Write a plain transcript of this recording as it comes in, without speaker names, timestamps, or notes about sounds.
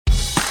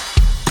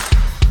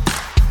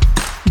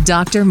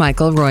Dr.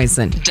 Michael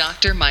Roizen.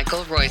 Dr.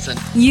 Michael Roizen.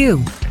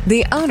 You,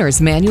 the Owner's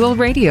Manual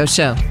Radio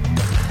Show.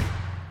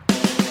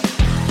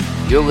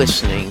 You're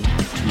listening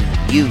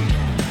to You,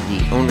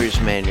 the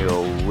Owner's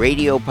Manual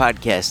Radio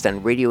Podcast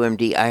on Radio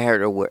MD, iHeart,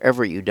 or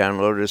wherever you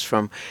download us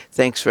from.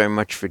 Thanks very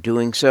much for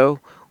doing so.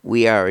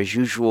 We are, as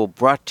usual,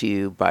 brought to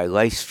you by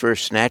Life's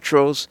First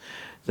Naturals,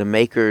 the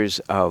makers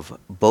of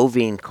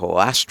bovine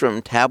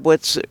colostrum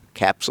tablets,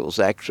 capsules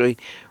actually.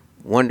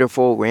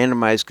 Wonderful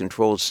randomized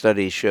controlled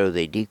studies show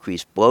they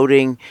decrease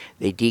bloating,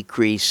 they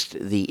decreased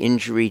the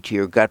injury to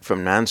your gut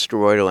from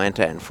nonsteroidal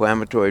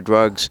anti-inflammatory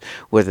drugs,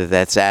 whether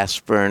that's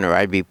aspirin or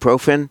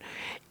ibuprofen,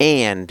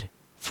 and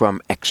from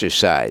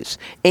exercise.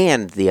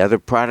 And the other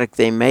product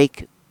they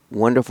make,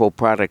 wonderful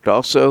product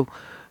also,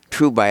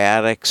 True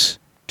Biotics,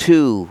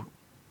 2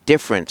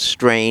 different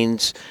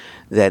strains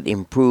that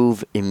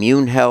improve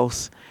immune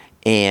health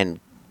and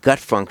gut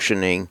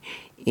functioning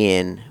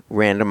in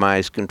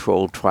randomized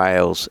controlled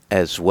trials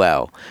as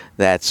well.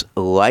 That's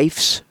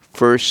Life's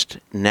First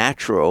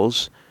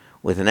Naturals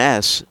with an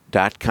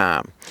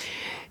S.com.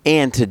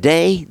 And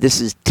today,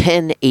 this is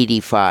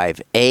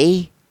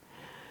 1085A,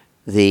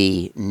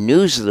 the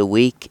news of the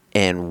week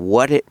and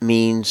what it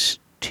means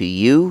to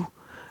you,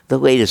 the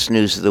latest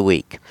news of the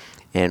week.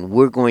 And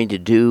we're going to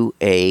do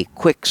a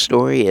quick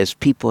story, as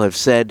people have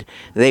said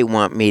they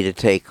want me to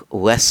take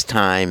less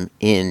time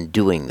in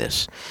doing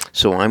this.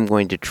 So I'm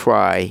going to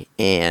try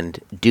and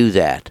do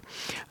that.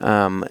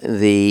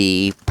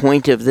 The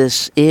point of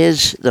this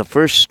is, the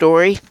first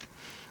story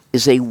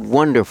is a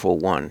wonderful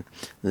one.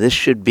 This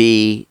should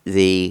be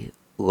this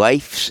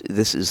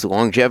is the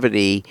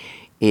longevity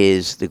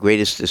is the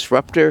greatest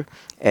disruptor,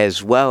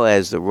 as well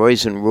as the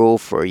Roizen rule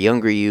for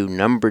younger you,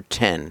 number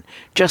 10.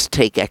 Just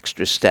take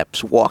extra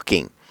steps.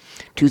 Walking.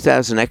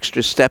 2,000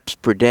 extra steps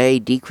per day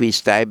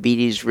decrease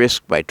diabetes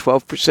risk by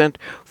 12%,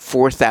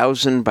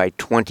 4,000 by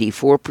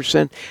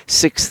 24%,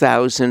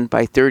 6,000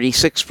 by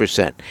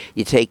 36%.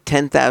 You take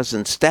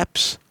 10,000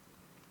 steps,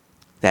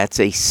 that's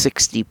a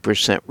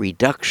 60%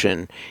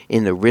 reduction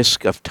in the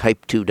risk of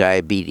type 2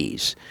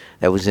 diabetes.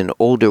 That was in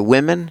older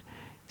women.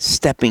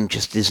 Stepping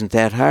just isn't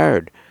that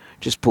hard.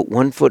 Just put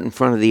one foot in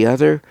front of the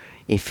other.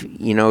 If,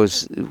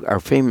 our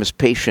famous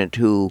patient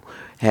who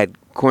had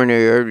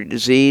coronary artery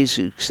disease,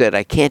 who said,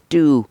 I can't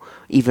do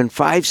even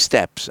 5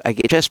 steps. I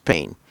get chest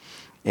pain.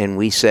 And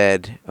we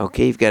said,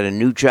 okay, you've got a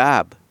new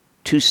job.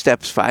 2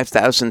 steps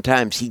 5,000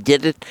 times. He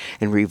did it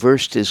and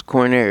reversed his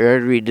coronary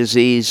artery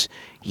disease.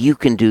 You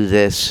can do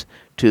this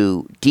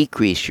to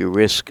decrease your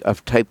risk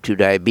of type 2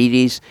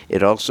 diabetes.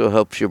 It also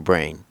helps your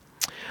brain.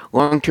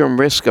 Long-term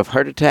risk of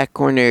heart attack,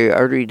 coronary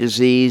artery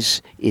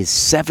disease is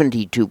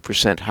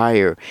 72%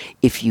 higher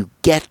if you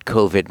get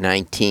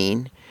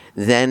COVID-19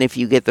 than if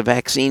you get the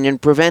vaccine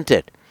and prevent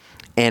it.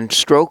 And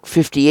stroke,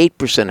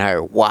 58%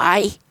 higher.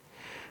 Why?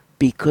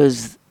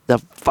 Because the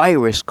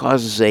virus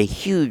causes a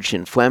huge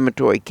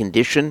inflammatory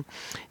condition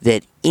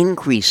that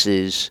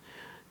increases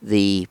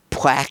the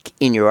plaque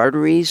in your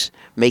arteries,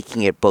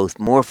 making it both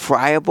more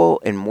friable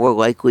and more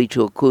likely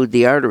to occlude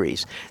the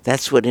arteries.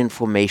 That's what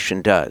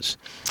inflammation does.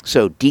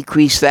 So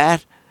decrease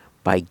that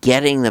by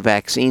getting the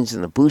vaccines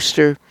and the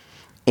booster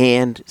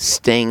and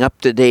staying up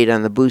to date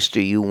on the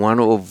booster. You want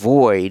to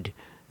avoid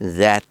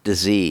that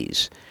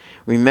disease.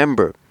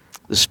 Remember,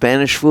 the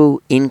Spanish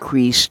flu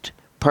increased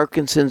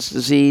Parkinson's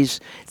disease.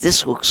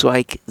 This looks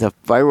like the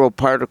viral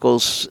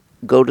particles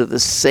go to the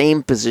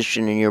same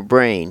position in your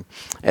brain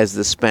as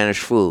the Spanish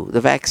flu.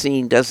 The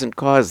vaccine doesn't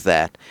cause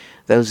that.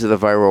 Those are the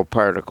viral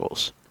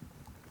particles.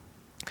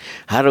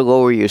 How to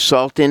lower your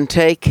salt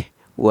intake?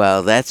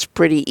 Well, that's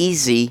pretty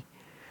easy.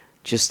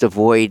 Just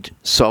avoid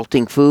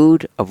salting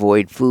food,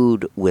 avoid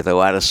food with a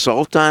lot of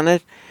salt on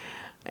it,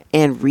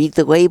 and read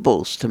the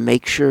labels to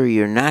make sure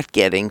you're not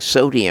getting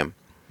sodium.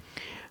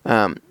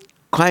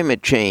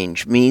 Climate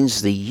change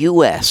means the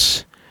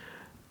U.S.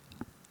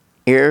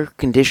 air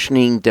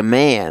conditioning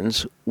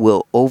demands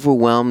will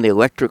overwhelm the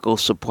electrical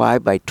supply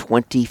by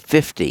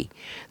 2050.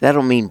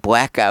 That'll mean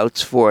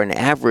blackouts for an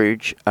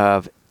average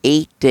of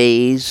 8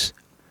 days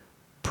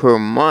per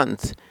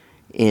month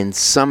in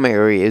some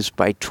areas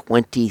by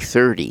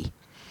 2030.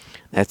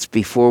 That's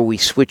before we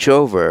switch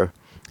over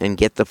and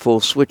get the full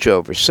switch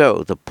over.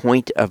 So the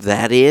point of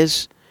that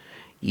is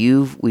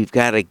we've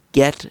got to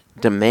get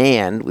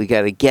demand, we've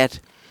got to get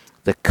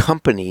the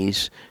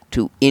companies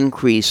to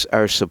increase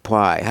our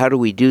supply. How do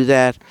we do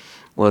that?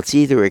 Well, it's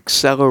either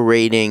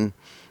accelerating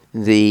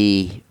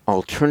the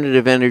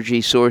alternative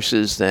energy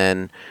sources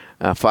than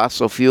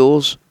fossil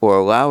fuels, or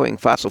allowing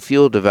fossil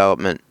fuel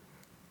development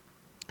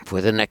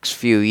for the next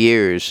few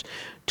years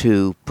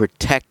to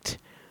protect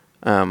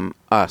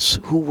us.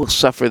 Who will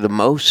suffer the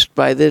most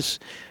by this?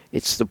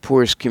 It's the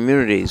poorest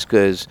communities,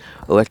 because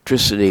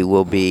electricity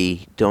will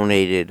be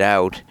donated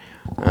out.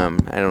 I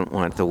don't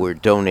want the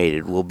word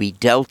donated. Will be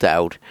dealt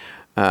out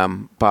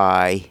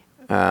by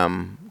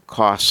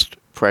cost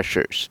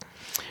pressures.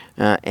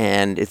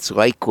 And it's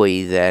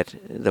likely that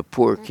the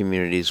poor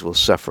communities will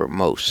suffer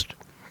most.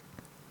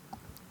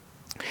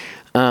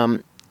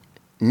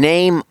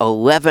 Name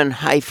 11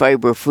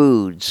 high-fiber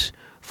foods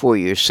for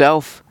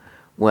yourself,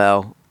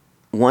 well,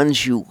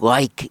 ones you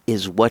like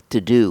is what to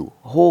do.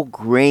 Whole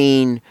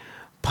grain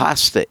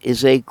pasta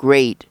is a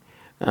great,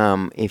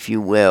 if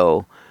you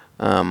will,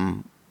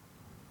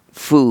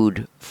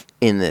 food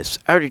in this.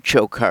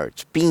 Artichoke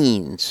hearts,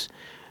 beans.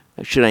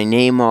 Should I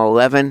name all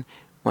 11?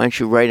 Why don't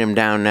you write them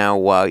down now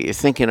while you're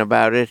thinking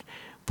about it?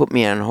 Put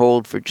me on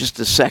hold for just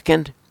a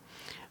second,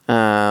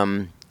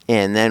 and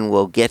then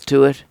we'll get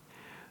to it.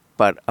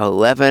 But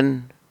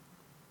 11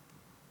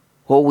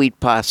 whole wheat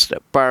pasta,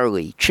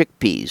 barley,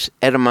 chickpeas,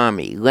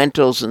 edamame,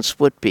 lentils and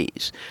split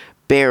peas,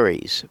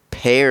 berries,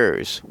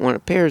 pears.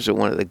 Pears are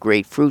one of the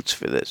great fruits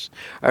for this.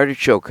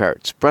 Artichoke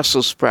hearts,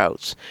 Brussels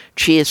sprouts,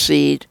 chia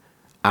seed,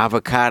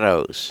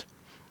 avocados.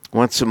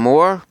 Want some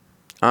more?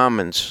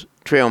 Almonds,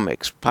 trail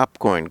mix,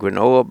 popcorn,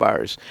 granola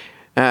bars.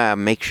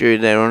 Make sure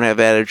they don't have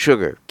added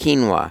sugar.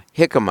 Quinoa,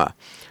 jicama,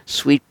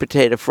 sweet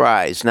potato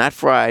fries, not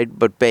fried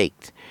but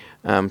baked.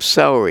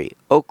 Celery,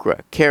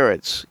 okra,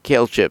 carrots,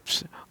 kale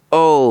chips.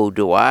 Oh,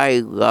 do I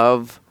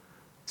love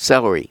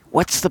celery.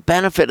 What's the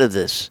benefit of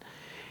this?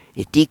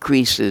 It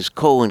decreases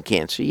colon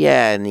cancer,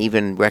 and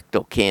even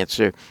rectal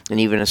cancer,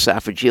 and even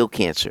esophageal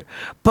cancer.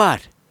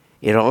 But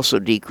it also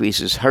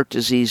decreases heart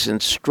disease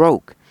and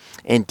stroke,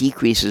 and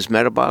decreases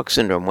metabolic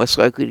syndrome. Less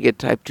likely to get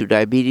type 2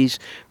 diabetes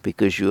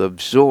because you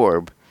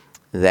absorb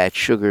that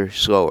sugar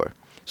slower.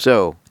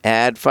 So,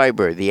 add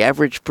fiber. The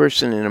average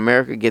person in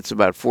America gets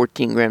about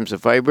 14 grams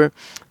of fiber.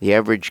 The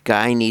average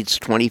guy needs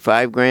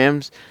 25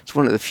 grams. It's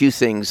one of the few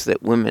things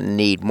that women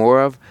need more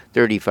of,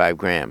 35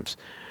 grams.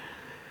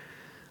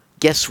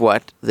 Guess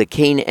what? The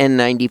Kane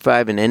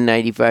N95 and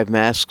N95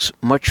 masks,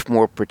 much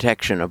more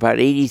protection, about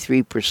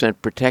 83%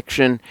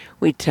 protection.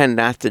 We tend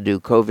not to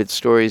do COVID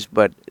stories,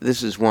 but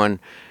this is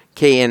one.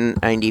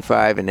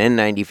 KN95 and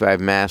N95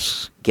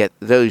 masks,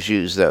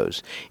 use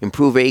those.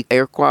 Improve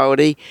air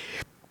quality.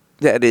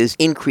 That is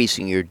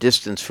increasing your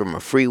distance from a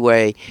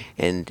freeway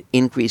and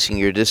increasing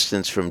your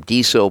distance from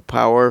diesel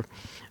power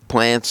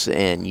plants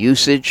and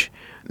usage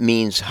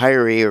means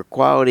higher air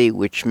quality,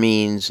 which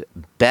means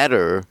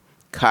better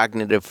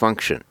cognitive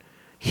function.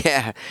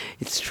 Yeah,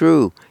 it's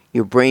true.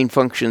 Your brain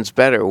functions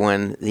better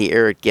when the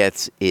air it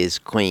gets is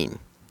clean.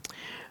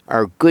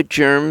 Are good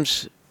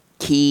germs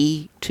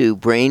key to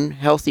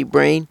healthy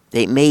brain?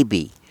 They may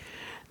be.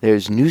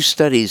 There's two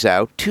studies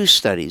out,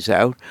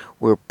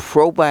 where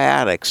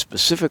probiotics,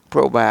 specific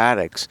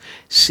probiotics,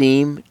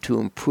 seem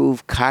to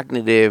improve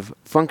cognitive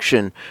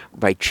function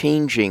by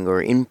changing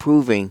or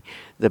improving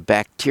the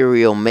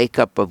bacterial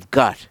makeup of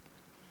gut.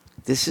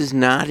 This is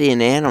not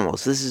in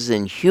animals. This is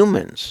in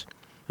humans.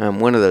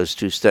 One of those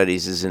two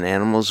studies is in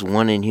animals,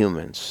 one in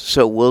humans.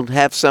 So we'll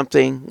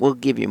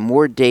give you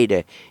more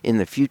data in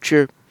the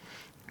future.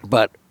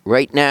 But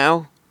right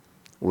now,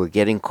 we're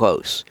getting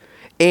close.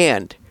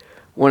 And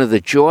one of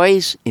the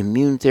joys,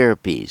 immune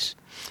therapies.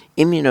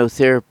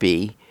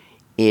 Immunotherapy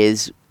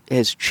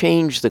has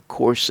changed the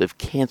course of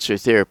cancer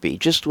therapy.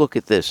 Just look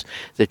at this.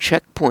 The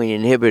checkpoint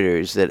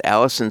inhibitors that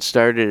Allison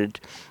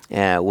started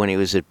when he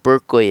was at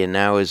Berkeley and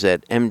now is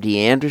at MD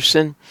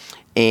Anderson,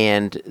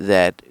 and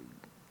that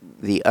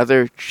the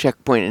other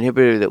checkpoint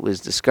inhibitor that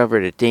was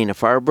discovered at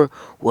Dana-Farber,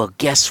 well,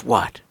 guess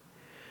what?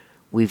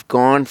 We've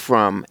gone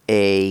from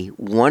a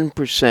 1%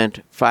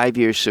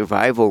 5-year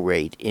survival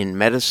rate in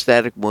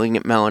metastatic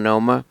malignant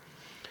melanoma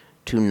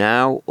to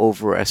now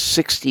over a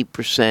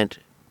 60%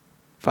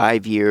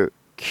 5-year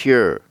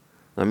cure.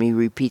 Let me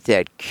repeat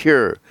that,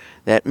 cure.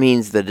 That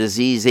means the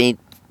disease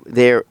ain't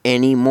there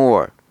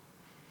anymore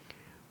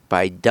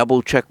by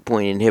double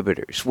checkpoint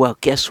inhibitors. Well,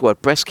 guess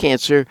what? Breast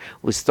cancer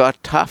was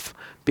thought tough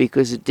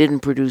because it didn't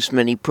produce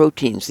many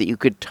proteins that you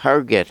could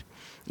target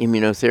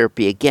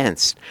immunotherapy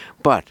against.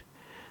 But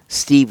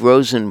Steve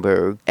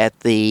Rosenberg at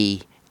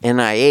the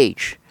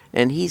NIH,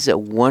 and he's a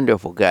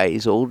wonderful guy.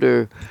 He's an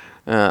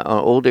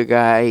older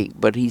guy,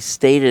 but he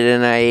stayed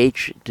at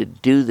NIH to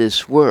do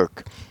this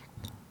work.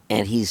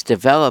 And he's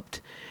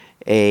developed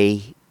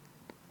a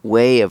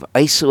way of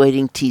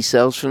isolating T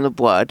cells from the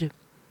blood,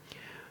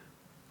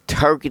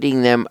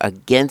 targeting them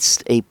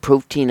against a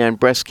protein on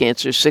breast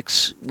cancer.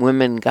 6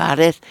 women got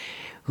it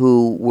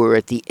who were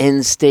at the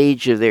end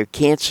stage of their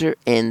cancer,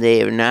 and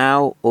they are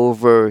now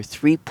over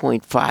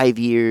 3.5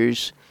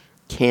 years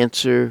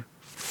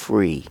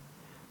cancer-free.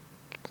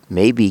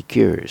 Maybe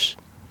cures.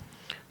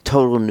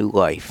 Total new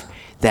life.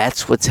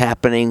 That's what's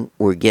happening.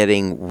 We're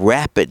getting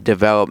rapid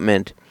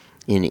development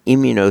in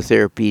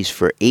immunotherapies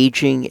for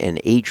aging and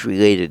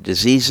age-related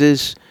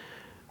diseases.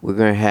 We're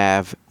going to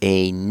have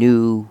a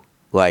new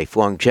life.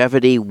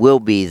 Longevity will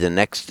be the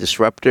next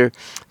disruptor.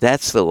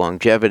 That's the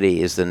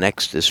longevity is the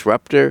next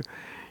disruptor,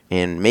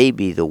 and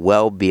maybe the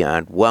well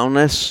beyond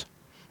wellness.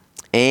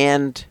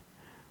 And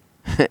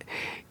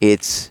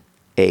it's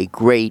a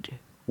great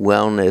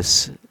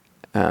wellness,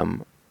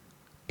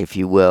 if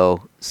you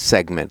will,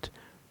 segment.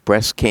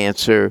 Breast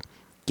cancer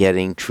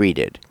getting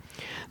treated.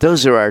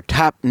 Those are our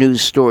top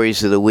news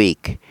stories of the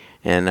week,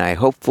 and I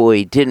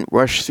hopefully didn't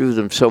rush through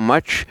them so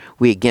much.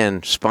 We,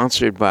 again,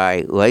 sponsored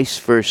by Life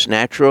First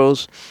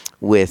Naturals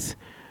with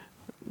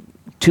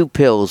 2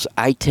 pills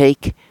I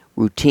take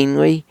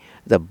routinely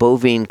the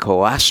bovine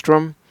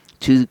colostrum,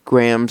 2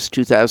 grams,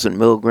 2,000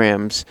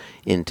 milligrams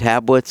in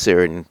tablets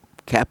or in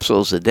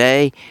capsules a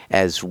day,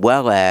 as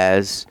well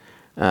as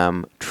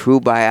True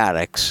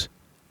Biotics,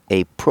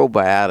 a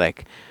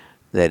probiotic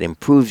that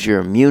improves your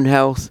immune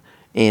health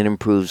and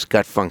improves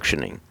gut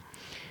functioning.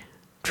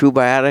 True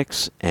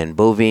Biotics and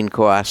bovine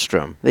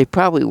colostrum. They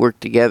probably work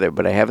together,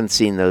 but I haven't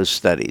seen those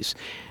studies.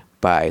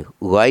 By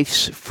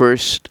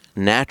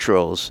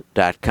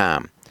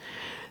lifesfirstnaturals.com.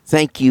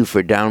 Thank you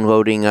for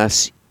downloading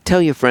us.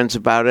 Tell your friends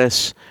about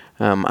us.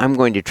 I'm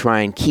going to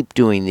try and keep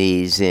doing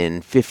these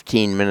in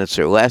 15 minutes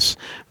or less,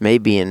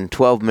 maybe in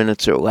 12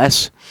 minutes or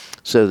less,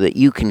 so that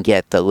you can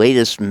get the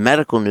latest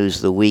medical news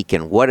of the week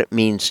and what it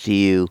means to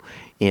you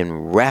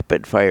in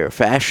rapid-fire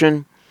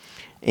fashion,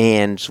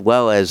 and as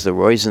well as the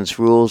Roizen's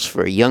Rules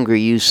for a Younger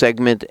You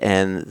segment,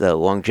 and the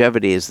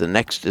Longevity is the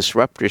Next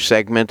Disruptor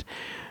segment,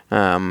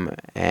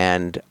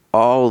 and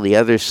all the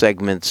other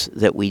segments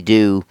that we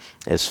do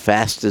as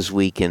fast as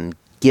we can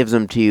give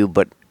them to you,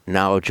 but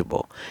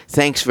knowledgeable.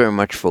 Thanks very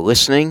much for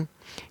listening.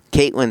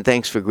 Caitlin,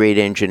 thanks for great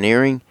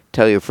engineering.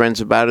 Tell your friends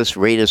about us.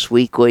 Rate us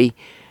weekly.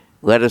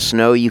 Let us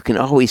know. You can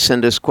always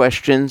send us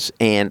questions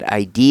and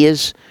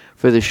ideas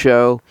for the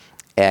show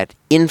at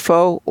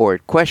info or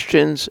at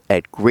questions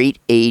at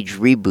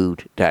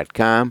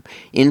greatagereboot.com,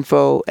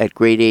 info at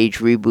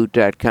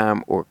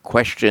greatagereboot.com, or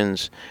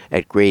questions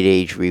at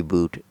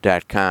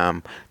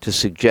greatagereboot.com to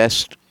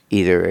suggest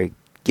either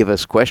give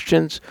us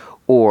questions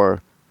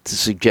or to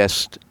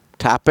suggest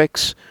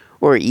topics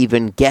or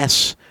even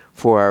guests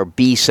for our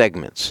B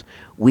segments.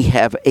 We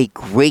have a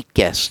great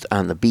guest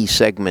on the B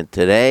segment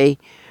today.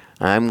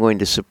 I'm going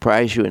to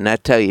surprise you and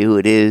not tell you who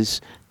it is,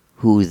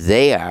 who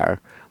they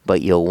are,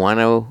 but you'll want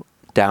to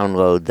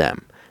download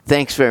them.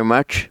 Thanks very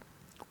much.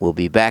 We'll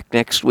be back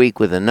next week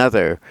with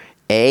another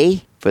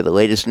A for the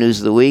latest news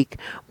of the week,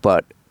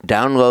 but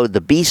download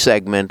the B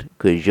segment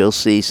because you'll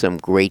see some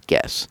great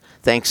guests.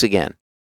 Thanks again.